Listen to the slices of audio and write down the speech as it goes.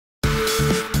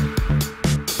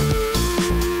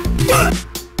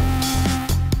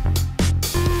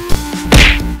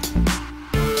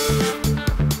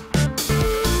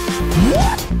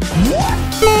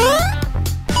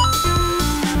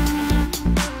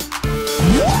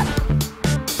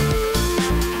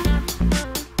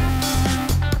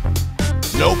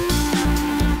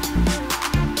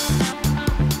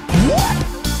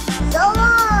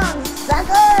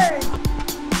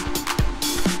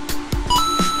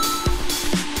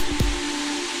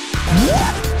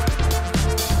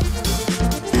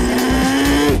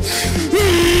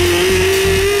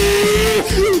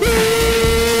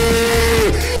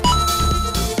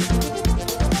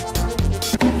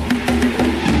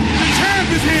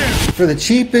For the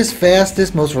cheapest,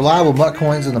 fastest, most reliable MUT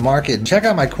coins on the market, check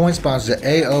out my coin sponsors at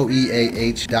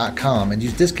aoeah.com and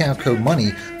use discount code MONEY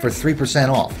for 3%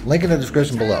 off. Link in the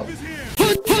description below.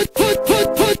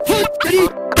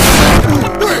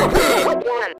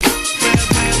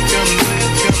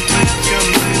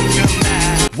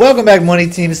 Welcome back, Money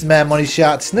Team. This is Mad Money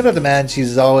Shot. Snippet of the Madden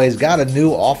Cheese as always. Got a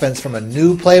new offense from a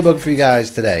new playbook for you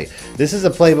guys today. This is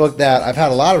a playbook that I've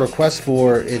had a lot of requests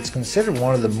for. It's considered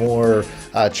one of the more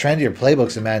trendier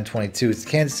playbooks in Madden 22. It's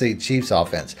the Kansas City Chiefs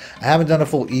offense. I haven't done a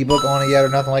full ebook on it yet or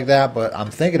nothing like that, but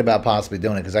I'm thinking about possibly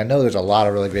doing it because I know there's a lot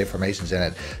of really great formations in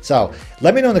it. So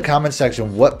let me know in the comment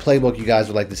section what playbook you guys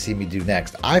would like to see me do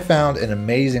next. I found an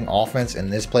amazing offense in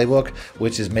this playbook,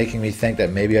 which is making me think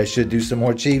that maybe I should do some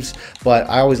more Chiefs, but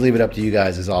I always leave it up to you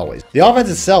guys as always. The offense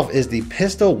itself is the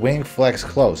pistol wing flex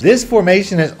close. This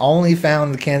formation is only found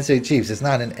in the Kansas City Chiefs. It's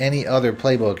not in any other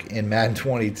playbook in Madden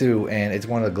 22, and it's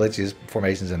one of the glitchiest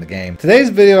formations in the game. Today's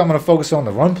video, I'm going to focus on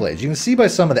the run plays. You can see by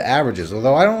some of the averages,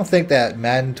 although I don't think that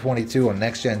Madden 22 on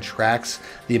Next Gen tracks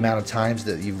the amount of times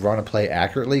that you run a play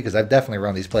accurately, because I've definitely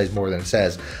run these plays more than it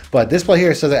says. But this play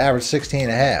here says I average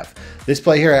 16.5. This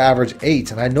play here I average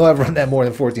 8, and I know I've run that more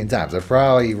than 14 times. I've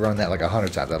probably run that like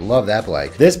 100 times. I love that play.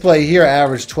 This play here I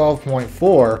averaged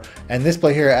 12.4, and this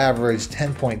play here I averaged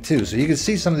 10.2. So you can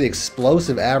see some of the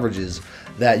explosive averages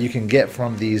that you can get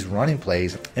from these running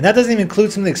plays. And that doesn't even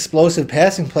include some of the explosive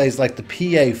passing plays like the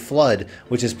PA flood,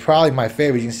 which is probably my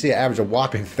favorite. You can see I average a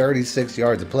whopping 36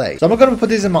 yards a play. So I'm going to put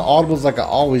these in my audibles like I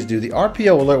always do. The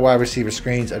RPO alert wide receiver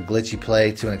screen's a glitchy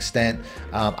play to an extent.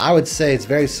 I would say it's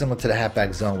very similar to the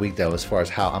halfback zone weak though as far as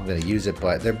how I'm going to use it,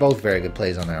 but they're both very good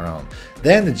plays on their own.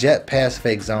 Then the jet pass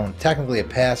fake zone, technically a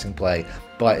passing play,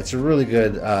 but it's a really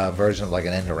good version of like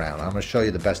an end around. I'm going to show you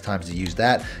the best times to use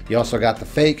that. You also got the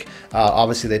fake.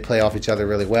 Obviously, they play off each other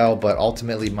really well, but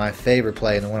ultimately, my favorite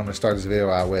play, and the one I'm going to start this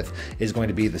video out with, is going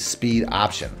to be the speed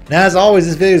option. Now, as always,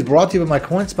 this video is brought to you by my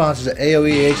coin sponsors at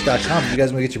aoeah.com. If you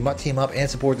guys want to get your MUT team up and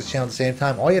support this channel at the same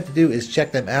time, all you have to do is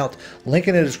check them out. Link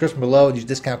in the description below, and use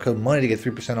discount code MONEY to get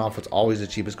 3% off. It's always the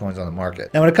cheapest coins on the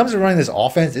market. Now, when it comes to running this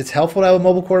offense, it's helpful to have a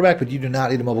mobile quarterback, but you do not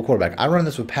need a mobile quarterback. I run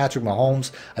this with Patrick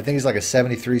Mahomes. I think he's like a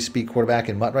 73 speed quarterback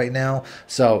in MUT right now,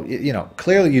 so you know,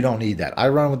 clearly you don't need that. I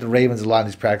run with the Ravens a lot in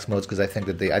these practice modes because I think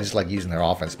that I just like using their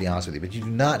offense, to be honest with you. But you do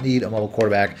not need a mobile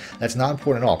quarterback. That's not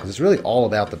important at all because it's really all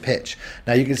about the pitch.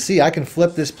 Now you can see I can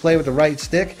flip this play with the right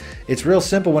stick. It's real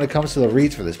simple when it comes to the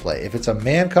reads for this play. If it's a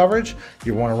man coverage,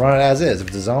 you want to run it as is. If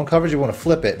it's a zone coverage, you want to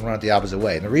flip it and run it the opposite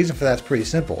way. And the reason for that's pretty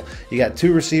simple. You got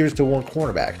 2 receivers to 1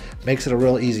 cornerback. Makes it a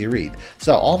real easy read.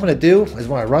 So all I'm going to do is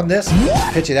when I run this,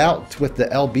 pitch it out with the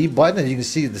LB button, and you can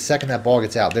see the second that ball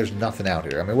gets out, there's nothing out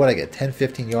here. I mean, what I get, 10,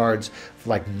 15 yards for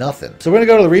like nothing. So we're going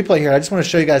to go to the replay here. I just want to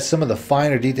show you guys some of the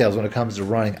finer details when it comes to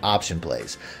running option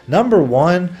plays. Number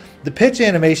one, the pitch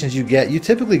animations you get, you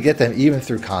typically get them even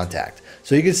through contact.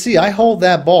 So you can see I hold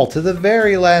that ball to the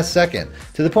very last second,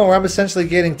 to the point where I'm essentially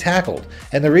getting tackled.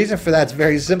 And the reason for that's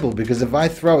very simple, because if I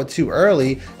throw it too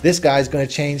early, this guy's going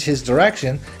to change his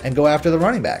direction and go after the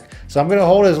running back. So I'm going to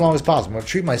hold it as long as possible. I'm going to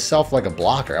treat myself like a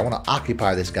blocker. I want to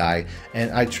occupy this guy,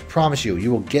 and I promise you,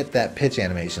 you will get that pitch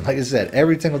animation. Like I said,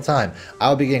 every single time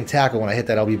I'll be getting tackled when I hit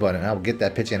that LB button, and I will get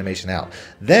that pitch animation out.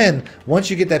 Then, once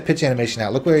you get that pitch animation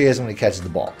out, look where he is when he catches the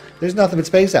ball. There's nothing but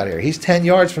space out here. He's 10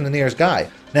 yards from the nearest guy.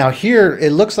 Now here, it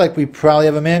looks like we probably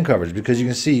have a man coverage because you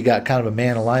can see you got kind of a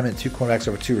man alignment, 2 cornerbacks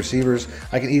over 2 receivers.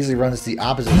 I can easily run this the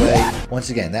opposite way.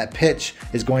 Once again, that pitch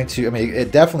is going to, I mean,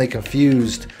 it definitely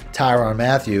confused Tyrann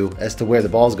Mathieu as to where the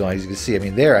ball's going. As you can see, I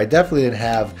mean, there, I definitely didn't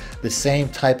have the same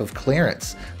type of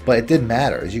clearance, but it didn't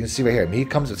matter. As you can see right here, I mean, he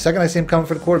comes, the second I see him coming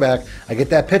for the quarterback, I get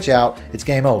that pitch out, it's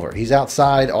game over. He's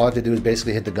outside, all I have to do is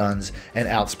basically hit the guns and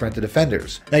out sprint the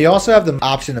defenders. Now you also have the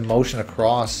option to motion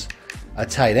across a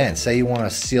tight end. Say you want to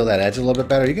seal that edge a little bit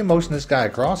better, you can motion this guy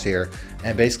across here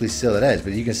and basically seal that edge.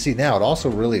 But you can see now it also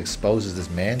really exposes this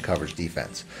man coverage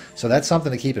defense. So that's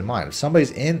something to keep in mind. If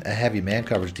somebody's in a heavy man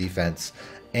coverage defense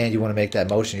and you want to make that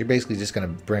motion, you're basically just going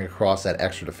to bring across that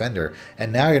extra defender,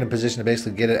 and now you're in a position to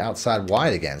basically get it outside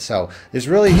wide again. So there's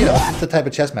really, you know, it's the type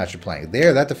of chess match you're playing.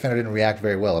 There, that defender didn't react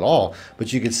very well at all,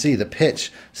 but you can see the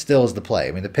pitch still is the play.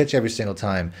 I mean, the pitch every single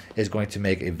time is going to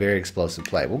make a very explosive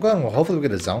play. We'll go and hopefully we'll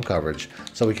get a zone coverage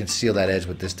so we can seal that edge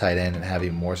with this tight end and have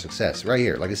even more success. Right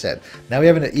here, like I said, now we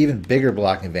have an even bigger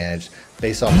blocking advantage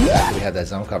based off the fact that we have that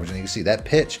zone coverage. And you can see that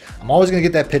pitch, I'm always going to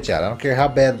get that pitch out. I don't care how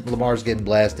bad Lamar's getting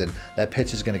blasted, that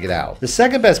pitch is going to get out. The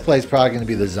second best play is probably going to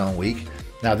be the zone weak.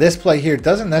 Now this play here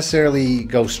doesn't necessarily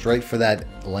go straight for that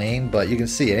lane, but you can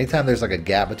see anytime there's like a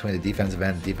gap between the defensive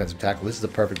end and defensive tackle, this is the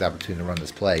perfect opportunity to run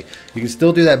this play. You can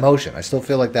still do that motion. I still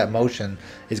feel like that motion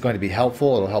is going to be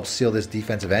helpful. It'll help seal this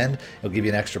defensive end. It'll give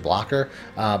you an extra blocker,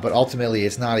 but ultimately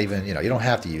it's not even, you don't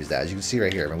have to use that. As you can see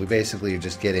right here, I mean, we basically are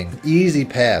just getting an easy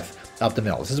path up the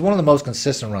middle. This is one of the most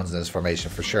consistent runs in this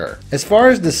formation for sure. As far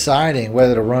as deciding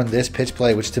whether to run this pitch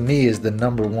play, which to me is the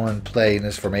 #1 play in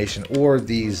this formation, or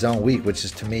the zone weak, which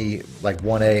is to me like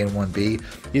 1A and 1B,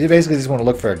 you basically just want to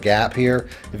look for a gap here.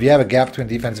 If you have a gap between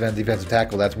defensive end and defensive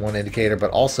tackle, that's one indicator,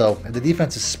 but also if the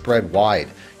defense is spread wide,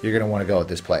 you're going to want to go with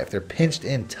this play. If they're pinched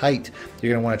in tight,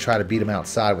 you're going to want to try to beat them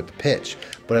outside with the pitch.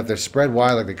 But if they're spread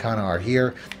wide like they kind of are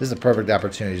here, this is a perfect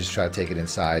opportunity to just try to take it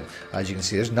inside. As you can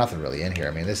see, there's nothing really in here.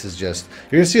 I mean, this is just,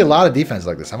 you're going to see a lot of defense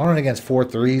like this. I'm running against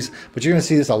 4-3s, but you're going to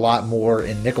see this a lot more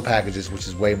in nickel packages, which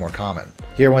is way more common.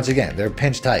 Here, once again, they're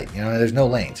pinched tight. There's no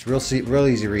lanes. Real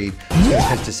easy read. Just going to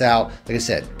pinch this out. Like I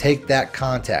said, take that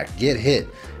contact, get hit,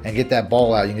 and get that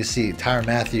ball out. You can see Tyrann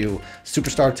Mathieu,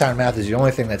 superstar Tyrann Mathieu is the only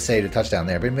thing that saved a touchdown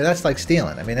there. But I mean, that's like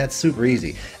stealing. I mean, that's super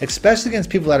easy, especially against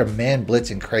people that are man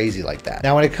blitzing crazy like that.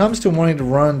 Now, when it comes to wanting to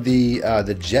run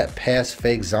the jet pass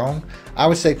fake zone, I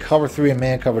would say cover 3 and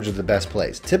man coverage are the best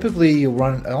plays. Typically, you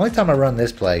run. The only time I run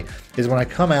this play is when I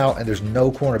come out and there's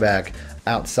no cornerback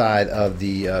outside of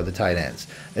the tight ends.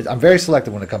 I'm very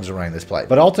selective when it comes to running this play.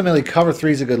 But ultimately, cover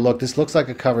 3 is a good look. This looks like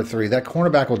a cover 3. That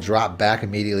cornerback will drop back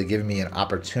immediately, giving me an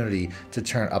opportunity to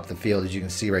turn up the field. As you can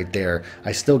see right there,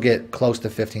 I still get close to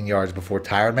 15 yards before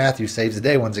Tyrann Mathieu saves the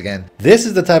day once again. This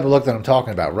is the type of look that I'm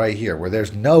talking about right here, where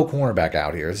there's no cornerback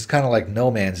out here. This is kind of like no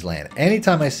man's land.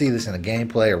 Anytime I see this in a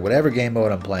gameplay or whatever game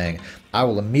mode I'm playing, I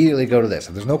will immediately go to this.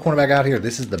 If there's no cornerback out here,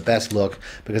 this is the best look,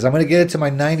 because I'm going to get it to my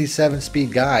 97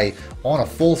 speed guy on a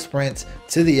full sprint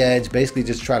to the edge, basically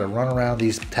just try to run around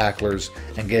these tacklers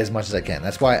and get as much as I can.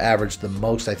 That's why I averaged the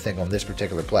most, I think, on this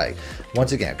particular play.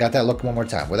 Once again, got that look one more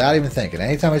time without even thinking.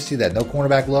 Anytime I see that no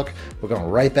cornerback look, we're going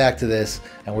right back to this,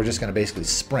 and we're just going to basically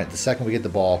sprint the second we get the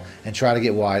ball and try to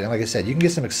get wide. And like I said, you can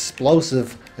get some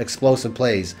explosive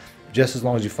plays just as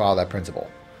long as you follow that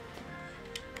principle.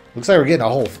 Looks like we're getting a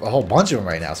whole bunch of them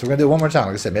right now. So we're going to do it one more time.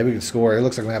 Like I said, maybe we can score. It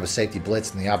looks like we're going to have a safety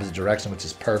blitz in the opposite direction, which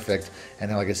is perfect. And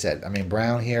then, like I said, I mean,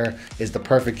 Brown here is the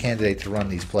perfect candidate to run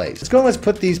these plays. Let's go and let's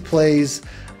put these plays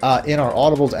in our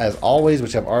audibles as always,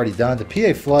 which I've already done. The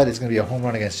PA Flood is going to be a home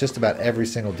run against just about every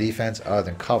single defense other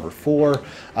than cover 4.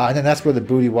 And then that's where the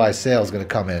Booty Wise Sale is going to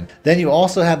come in. Then you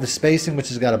also have the spacing, which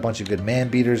has got a bunch of good man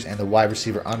beaters, and the wide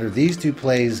receiver under. These 2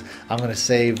 plays I'm going to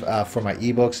save for my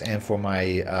ebooks and for my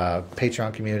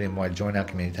Patreon community and my Join Now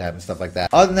community tab and stuff like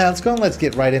that. Other than that, let's go and let's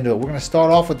get right into it. We're going to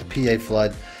start off with the PA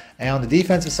Flood. And on the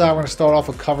defensive side, we're going to start off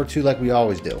with cover 2 like we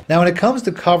always do. Now, when it comes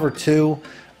to cover 2,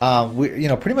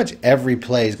 pretty much every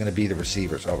play is going to be the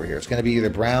receivers over here. It's going to be either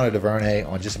Brown or DuVernay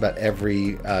on just about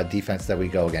every defense that we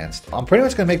go against. I'm pretty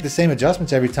much going to make the same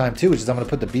adjustments every time too, which is I'm going to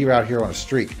put the B route here on a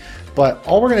streak. But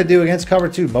all we're going to do against cover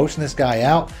 2, motion this guy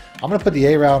out. I'm going to put the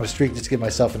A route on a streak just to give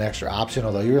myself an extra option,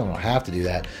 although you really don't have to do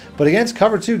that. But against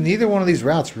cover 2, neither one of these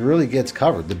routes really gets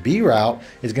covered. The B route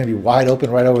is going to be wide open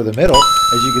right over the middle.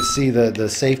 As you can see, the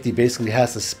safety basically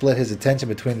has to split his attention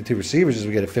between the 2 receivers as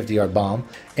we get a 50-yard bomb.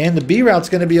 And the B route's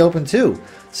going to be open too.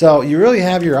 So you really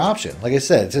have your option. Like I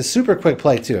said, it's a super quick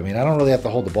play too. I mean, I don't really have to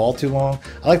hold the ball too long.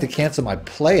 I like to cancel my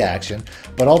play action,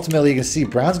 but ultimately you can see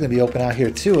Brown's going to be open out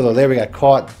here too, although there we got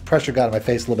caught. Pressure got in my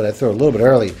face a little bit. I threw a little bit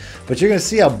early. But you're going to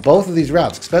see how both of these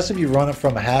routes, especially if you run it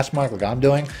from a hash mark like I'm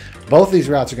doing, both of these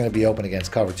routes are going to be open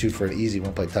against cover 2 for an easy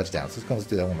one-play touchdown. So let's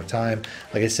do that one more time.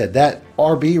 Like I said, that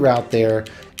RB route there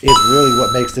is really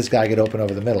what makes this guy get open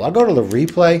over the middle. I'll go to the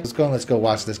replay. Let's go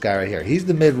watch this guy right here. He's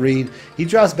the mid-read. He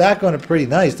drops back on it pretty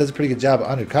nice, does a pretty good job of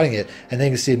undercutting it, and then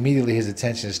you can see immediately his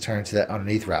attention is turned to that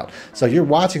underneath route. So you're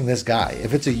watching this guy.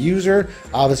 If it's a user,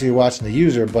 obviously you're watching the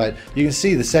user, but you can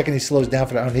see the second he slows down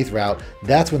for the underneath route,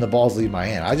 that's when the balls leave my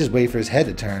hand. I just wait for his head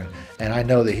to turn, and I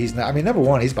know that he's not, I mean, number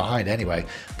 1, he's behind anyway,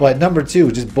 but number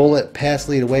 2, just bullet pass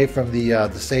lead away from the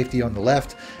safety on the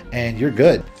left, and you're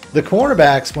good. The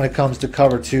cornerbacks, when it comes to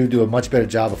cover 2, do a much better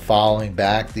job of following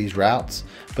back these routes,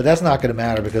 but that's not going to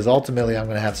matter because ultimately I'm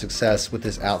going to have success with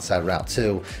this outside route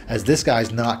too, as this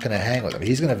guy's not going to hang with him.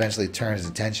 He's going to eventually turn his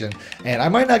attention, and I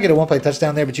might not get a one-play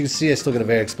touchdown there, but you can see I still get a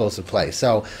very explosive play.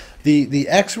 So the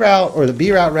X route, or the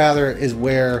B route rather, is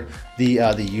where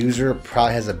the user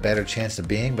probably has a better chance of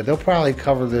being, but they'll probably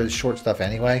cover the short stuff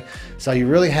anyway. So you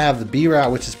really have the B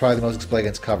route, which is probably the most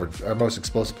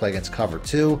explosive play against cover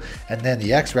 2, and then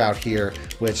the X route here,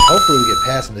 which hopefully we get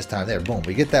past him this time. There, boom,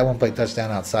 we get that one play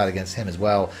touchdown outside against him as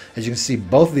well. As you can see,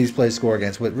 both of these plays score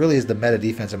against what really is the meta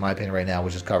defense in my opinion right now,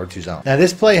 which is cover 2 zone. Now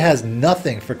this play has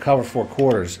nothing for cover 4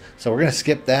 quarters, so we're going to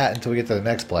skip that until we get to the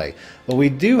next play. But we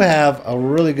do have a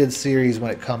really good series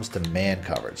when it comes to man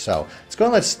coverage. So let's go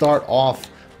and let's start off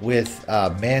with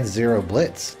man 0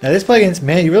 blitz. Now this play against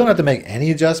man, you really don't have to make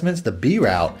any adjustments. The B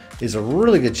route is a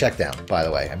really good check down, by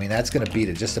the way. I mean, that's going to beat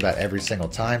it just about every single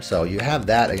time. So you have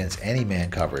that against any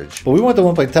man coverage. But we want the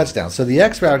one play touchdown. So the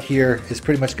X route here is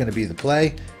pretty much going to be the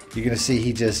play. You're going to see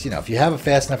he just, if you have a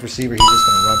fast enough receiver, he's just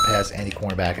going to run past any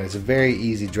cornerback, and it's a very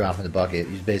easy drop in the bucket.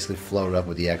 You basically float it up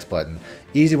with the X button.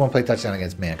 Easy one-play touchdown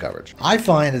against man coverage. I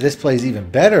find that this play is even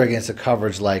better against a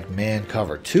coverage like man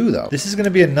cover 2, though. This is going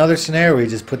to be another scenario where you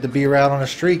just put the B route on a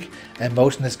streak and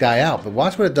motion this guy out. But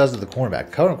watch what it does to the cornerback.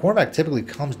 The cornerback typically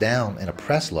comes down in a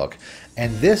press look,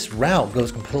 and this route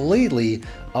goes completely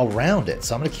around it.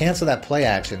 So I'm going to cancel that play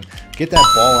action, get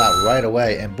that ball out right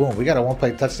away, and boom, we got a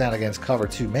one-play touchdown against cover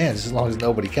 2 man, just as long as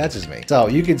nobody catches me. So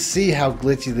you can see how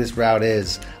glitchy this route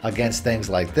is against things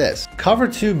like this. Cover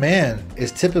 2 man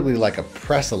is typically like a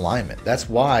press alignment. That's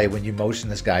why when you motion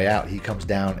this guy out, he comes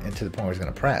down into the point where he's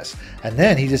going to press. And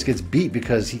then he just gets beat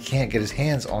because he can't get his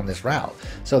hands on this route.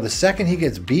 So the second he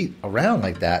gets beat around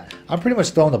like that, I'm pretty much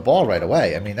throwing the ball right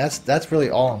away. I mean, that's really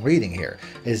all I'm reading here,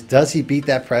 is does he beat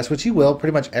that press, which he will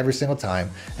pretty much every single time,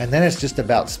 and then it's just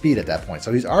about speed at that point.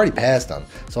 So he's already past him,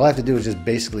 so all I have to do is just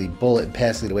basically bullet and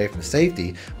pass it away from the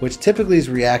safety, which typically is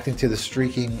reacting to the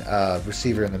streaking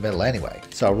receiver in the middle anyway.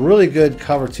 So a really good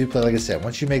cover 2 play. Like I said,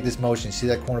 once you make this motion, you see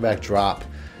that cornerback drop.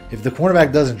 If the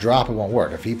cornerback doesn't drop, it won't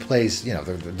work. If he plays,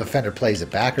 the defender plays it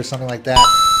back or something like that,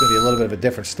 it's going to be a little bit of a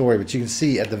different story. But you can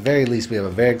see, at the very least, we have a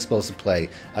very explosive play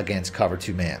against cover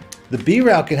 2 man. The B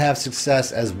route can have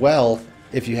success as well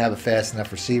if you have a fast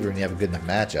enough receiver and you have a good enough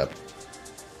matchup.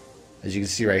 As you can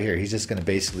see right here, he's just going to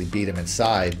basically beat him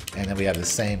inside, and then we have the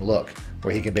same look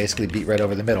where he can basically beat right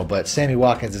over the middle. But Sammy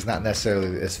Watkins is not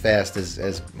necessarily as fast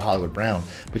as Hollywood Brown.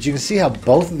 But you can see how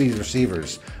both of these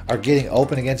receivers are getting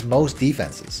open against most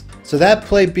defenses. So that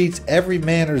play beats every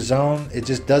man or zone. It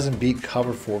just doesn't beat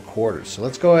cover 4 quarters. So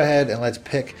let's go ahead and let's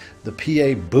pick the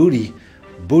PA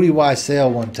booty-wise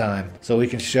sale one time so we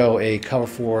can show a cover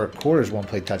 4 quarters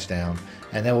one-play touchdown.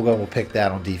 And then we'll pick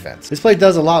that on defense. This play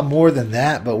does a lot more than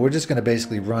that, but we're just going to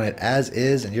basically run it as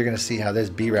is, and you're going to see how this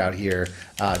B route here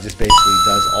just basically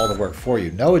does all the work for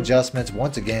you. No adjustments.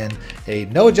 Once again, a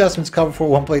no adjustments cover 4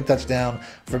 one-play touchdown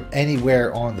from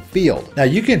anywhere on the field. Now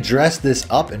you can dress this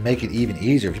up and make it even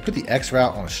easier. If you put the X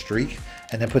route on a streak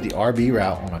and then put the RB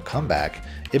route on a comeback,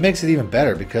 it makes it even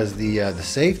better because the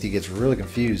safety gets really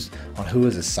confused on who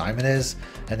his assignment is,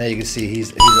 and then you can see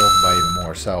he's open by even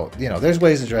more. So there's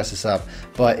ways to dress this up,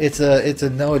 but it's a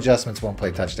no adjustments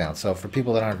one-play touchdown. So for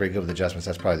people that aren't very good with adjustments,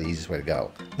 that's probably the easiest way to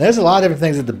go. There's a lot of different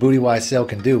things that the booty-wise sale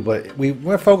can do, but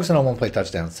we're focusing on one-play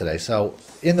touchdowns today. So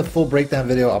in the full breakdown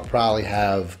video, I'll probably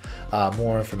have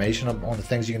more information on the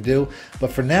things you can do.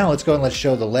 But for now, let's go and let's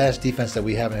show the last defense that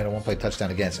we haven't had a one-play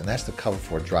touchdown against, and that's the cover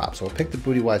 4 drop. So we'll pick the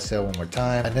booty-wise sale one more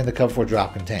time, and then the cover 4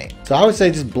 drop contain. So I would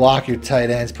say just block your tight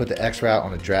ends, put the X route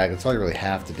on a drag. That's all you really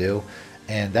have to do.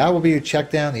 And that will be your check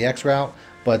down, the X route.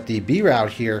 But the B route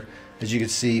here, as you can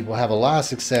see, will have a lot of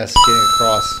success getting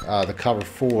across the cover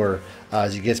 4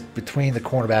 as you get between the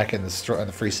cornerback and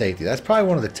the free safety. That's probably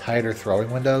one of the tighter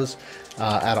throwing windows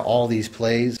out of all these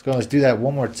plays. Let's do that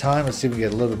one more time. Let's see if we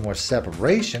get a little bit more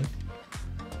separation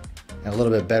and a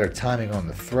little bit better timing on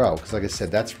the throw. Because like I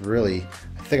said, that's really,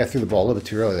 I think I threw the ball a little bit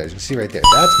too early there. As you can see right there,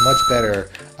 that's much better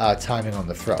timing on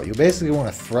the throw. You basically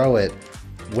want to throw it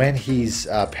when he's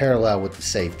parallel with the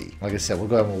safety. Like I said, we'll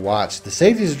go ahead and we'll watch. The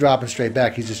safety's dropping straight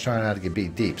back. He's just trying not to get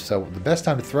beat deep. So the best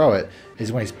time to throw it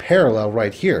is when he's parallel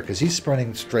right here, because he's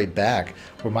sprinting straight back,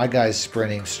 where my guy's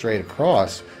sprinting straight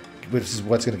across, which is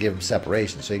what's going to give him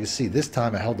separation. So you can see this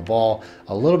time I held the ball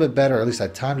a little bit better, or at least I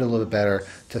timed it a little bit better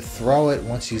to throw it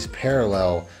once he's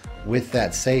parallel with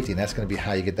that safety, and that's going to be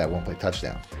how you get that one-play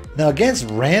touchdown. Now against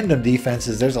random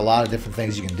defenses, there's a lot of different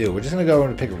things you can do. We're just going to go over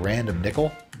and pick a random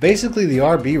nickel. Basically the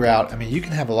RB route, I mean, you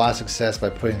can have a lot of success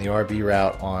by putting the RB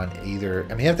route on either, I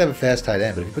mean, you have to have a fast tight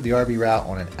end, but if you put the RB route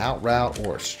on an out route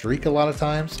or a streak a lot of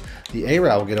times, the A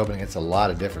route will get open against a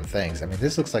lot of different things. I mean,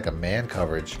 this looks like a man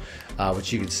coverage,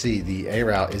 which you can see the A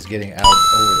route is getting out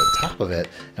over the top of it,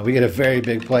 and we get a very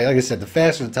big play. Like I said, the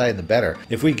faster the tight end, the better.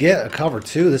 If we get a cover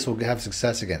 2, this will have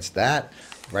success against that.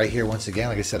 Right here, once again,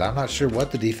 like I said, I'm not sure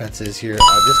what the defense is here.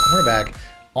 This cornerback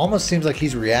almost seems like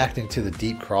he's reacting to the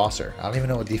deep crosser. I don't even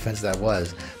know what defense that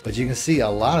was, but you can see a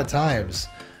lot of times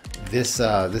this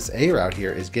A route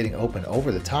here is getting open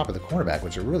over the top of the cornerback,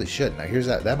 which it really shouldn't. Now here's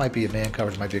that might be a man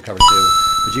coverage, might be a cover two,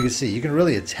 but you can see you can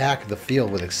really attack the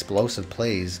field with explosive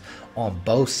plays on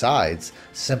both sides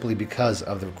simply because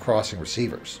of the crossing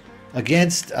receivers.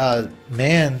 Against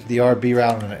man, the RB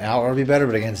route and an out RB better,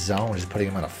 but against zone, just putting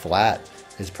him on a flat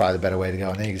is probably the better way to go.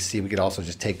 And then you can see we could also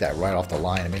just take that right off the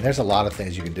line. I mean, there's a lot of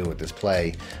things you can do with this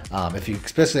play. If you,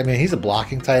 especially, I mean, he's a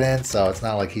blocking tight end, so it's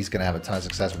not like he's going to have a ton of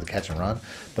success with the catch and run.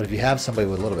 But if you have somebody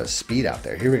with a little bit of speed out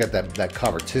there, here we got that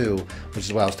cover two, which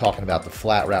is what I was talking about. The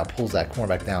flat route pulls that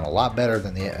cornerback down a lot better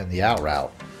than the out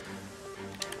route.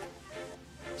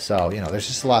 So, you know, there's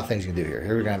just a lot of things you can do here.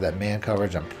 Here we're going to have that man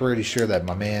coverage. I'm pretty sure that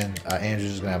my man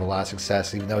Andrews is going to have a lot of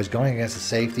success, even though he's going against a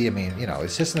safety. I mean, you know,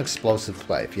 it's just an explosive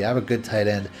play. If you have a good tight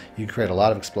end, you can create a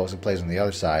lot of explosive plays on the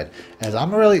other side. As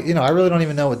I'm really, you know, I really don't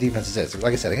even know what defense this is.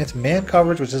 Like I said, against man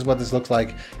coverage, which is what this looks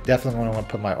like, definitely want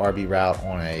to put my RB route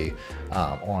on a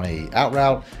out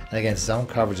route. And against zone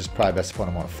coverage, it's probably best to put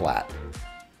him on a flat.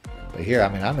 But here, I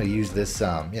mean, I'm going to use this,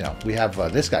 you know, we have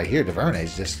this guy here,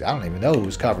 DuVernay's just, I don't even know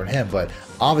who's covering him, but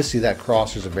obviously that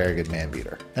crosser's a very good man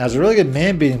beater. Now, there's a really good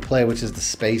man beating play, which is the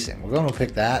spacing. We're going to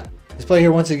pick that. This play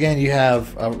here, once again, you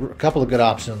have a couple of good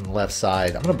options on the left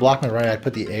side. I'm going to block my running back,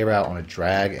 put the A route on a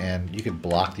drag, and you could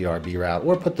block the RB route,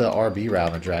 or put the RB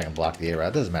route on a drag and block the A route.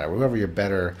 It doesn't matter. Whoever your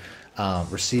better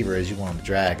receiver is, you want him to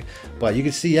drag. But you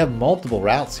can see you have multiple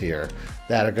routes here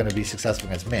that are going to be successful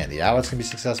against man. The outlet's going to be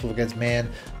successful against man.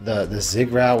 The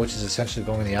zig route, which is essentially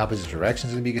going in the opposite direction,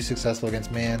 is going to be successful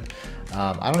against man.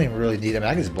 I don't even really need, I mean,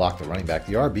 I can just block the running back.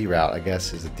 The RB route, I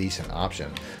guess, is a decent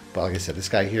option. But like I said, this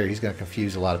guy here, he's going to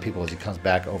confuse a lot of people as he comes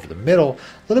back over the middle.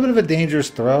 A little bit of a dangerous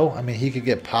throw. I mean, he could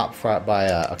get popped by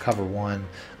a cover one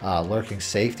lurking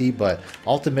safety. But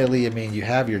ultimately, I mean, you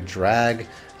have your drag,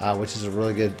 which is a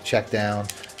really good check down.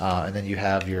 And then you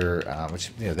have your,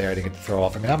 which, you know, there I didn't get to throw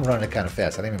off. I mean, I'm running it kind of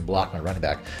fast. I didn't even block my running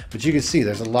back. But you can see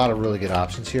there's a lot of really good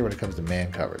options here when it comes to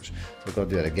man coverage. So we'll go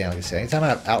do it again. Like I said, anytime I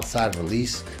have outside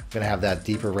release, I'm going to have that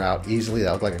deeper route easily.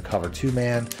 That look like a cover two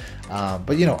man.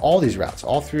 But, you know, all these routes,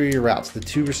 all three of your routes, the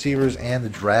two receivers and the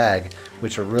drag,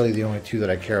 which are really the only two that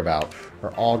I care about,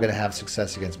 are all going to have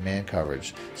success against man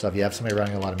coverage. So if you have somebody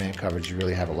running a lot of man coverage, you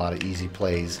really have a lot of easy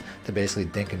plays to basically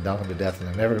dink and dunk them to death, and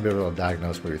they're never going to be able to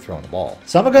diagnose where you're throwing the ball.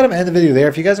 So I'm going to end the video there.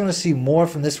 If you guys want to see more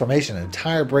from this formation, an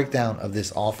entire breakdown of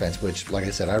this offense, which, like I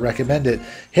said, I recommend it,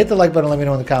 hit the like button, let me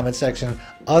know in the comment section.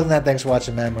 Other than that, thanks for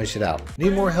watching, man. Money Shit out.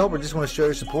 Need more help or just want to show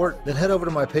your support? Then head over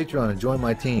to my Patreon and join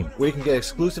my team, where you can get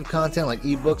exclusive content like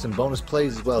ebooks and bonus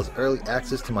plays, as well as early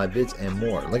access to my vids and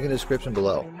more. Link in the description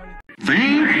below.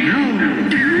 Thank you.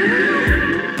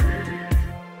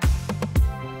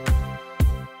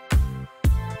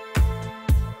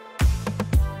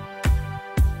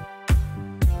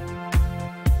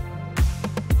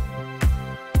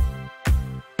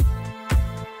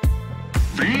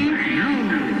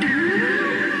 Thank you.